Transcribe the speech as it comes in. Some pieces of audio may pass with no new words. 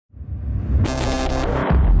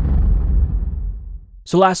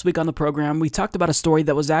So last week on the program, we talked about a story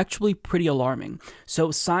that was actually pretty alarming.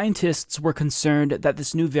 So scientists were concerned that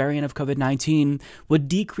this new variant of COVID-19 would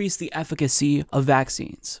decrease the efficacy of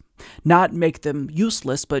vaccines. Not make them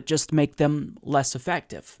useless, but just make them less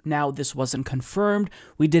effective. Now, this wasn't confirmed.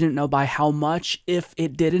 We didn't know by how much, if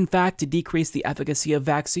it did in fact decrease the efficacy of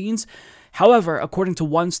vaccines. However, according to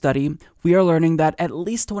one study, we are learning that at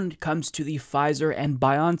least when it comes to the Pfizer and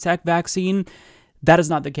BioNTech vaccine, that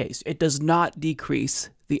is not the case. It does not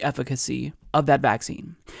decrease the efficacy of that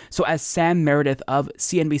vaccine. So as Sam Meredith of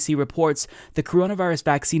CNBC reports, the coronavirus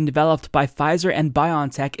vaccine developed by Pfizer and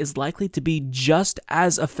BioNTech is likely to be just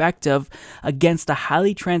as effective against the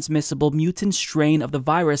highly transmissible mutant strain of the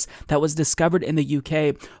virus that was discovered in the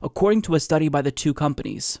UK, according to a study by the two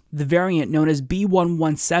companies. The variant known as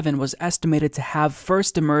B.1.1.7 was estimated to have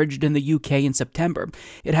first emerged in the UK in September.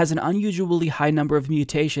 It has an unusually high number of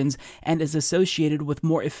mutations and is associated with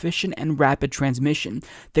more efficient and rapid transmission.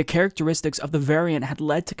 The characteristics of the variant had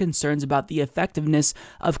led to concerns about the effectiveness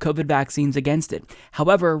of COVID vaccines against it.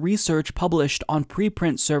 However, research published on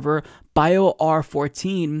preprint server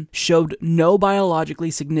BioR14 showed no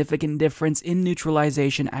biologically significant difference in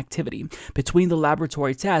neutralization activity between the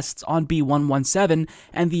laboratory tests on B.1.1.7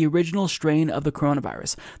 and the original strain of the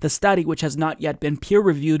coronavirus. The study, which has not yet been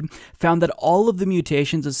peer-reviewed, found that all of the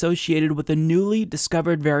mutations associated with the newly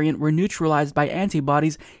discovered variant were neutralized by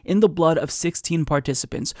antibodies in the blood of 16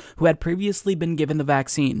 participants who had previously been given the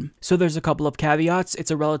vaccine. So there's a couple of caveats.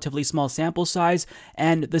 It's a relatively small sample size,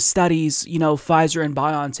 and the studies, Pfizer and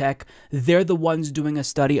BioNTech, they're the ones doing a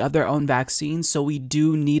study of their own vaccines, so we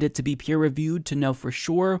do need it to be peer-reviewed to know for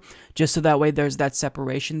sure, just so that way there's that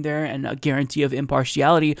separation there and a guarantee of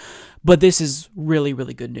impartiality. But this is really,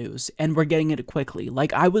 really good news, and we're getting it quickly.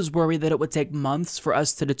 Like, I was worried that it would take months for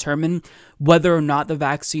us to determine whether or not the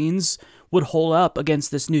vaccines would hold up against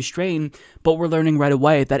this new strain, but we're learning right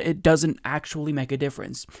away that it doesn't actually make a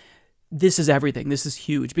difference. This is everything. This is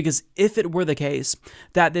huge, because if it were the case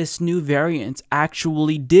that this new variant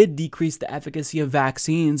actually did decrease the efficacy of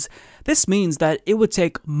vaccines, this means that it would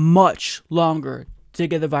take much longer to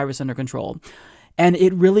get the virus under control. And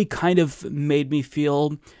it really kind of made me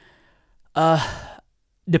feel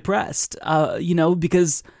depressed,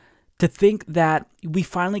 because to think that we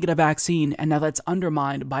finally get a vaccine and now that's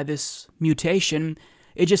undermined by this mutation,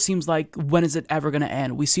 it just seems like, when is it ever going to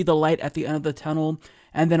end? We see the light at the end of the tunnel,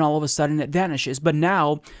 and then all of a sudden it vanishes. But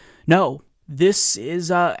now, no, this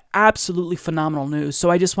is absolutely phenomenal news. So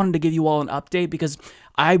I just wanted to give you all an update, because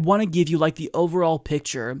I want to give you like the overall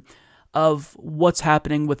picture of what's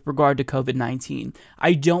happening with regard to COVID-19.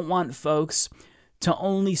 I don't want folks to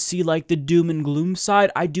only see like the doom and gloom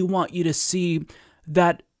side. I do want you to see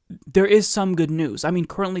that there is some good news. I mean,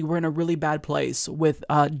 currently we're in a really bad place with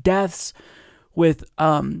deaths, with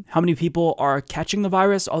how many people are catching the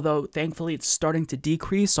virus, although thankfully it's starting to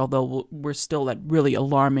decrease, although we're still at really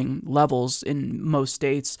alarming levels in most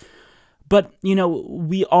states. But,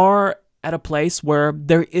 we are at a place where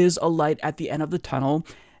there is a light at the end of the tunnel,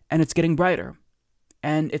 and it's getting brighter,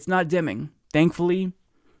 and it's not dimming. Thankfully,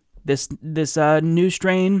 this new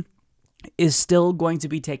strain is still going to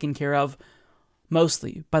be taken care of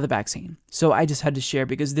mostly by the vaccine. So I just had to share,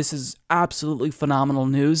 because this is absolutely phenomenal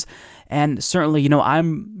news, and certainly,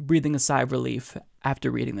 I'm breathing a sigh of relief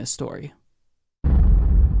after reading this story.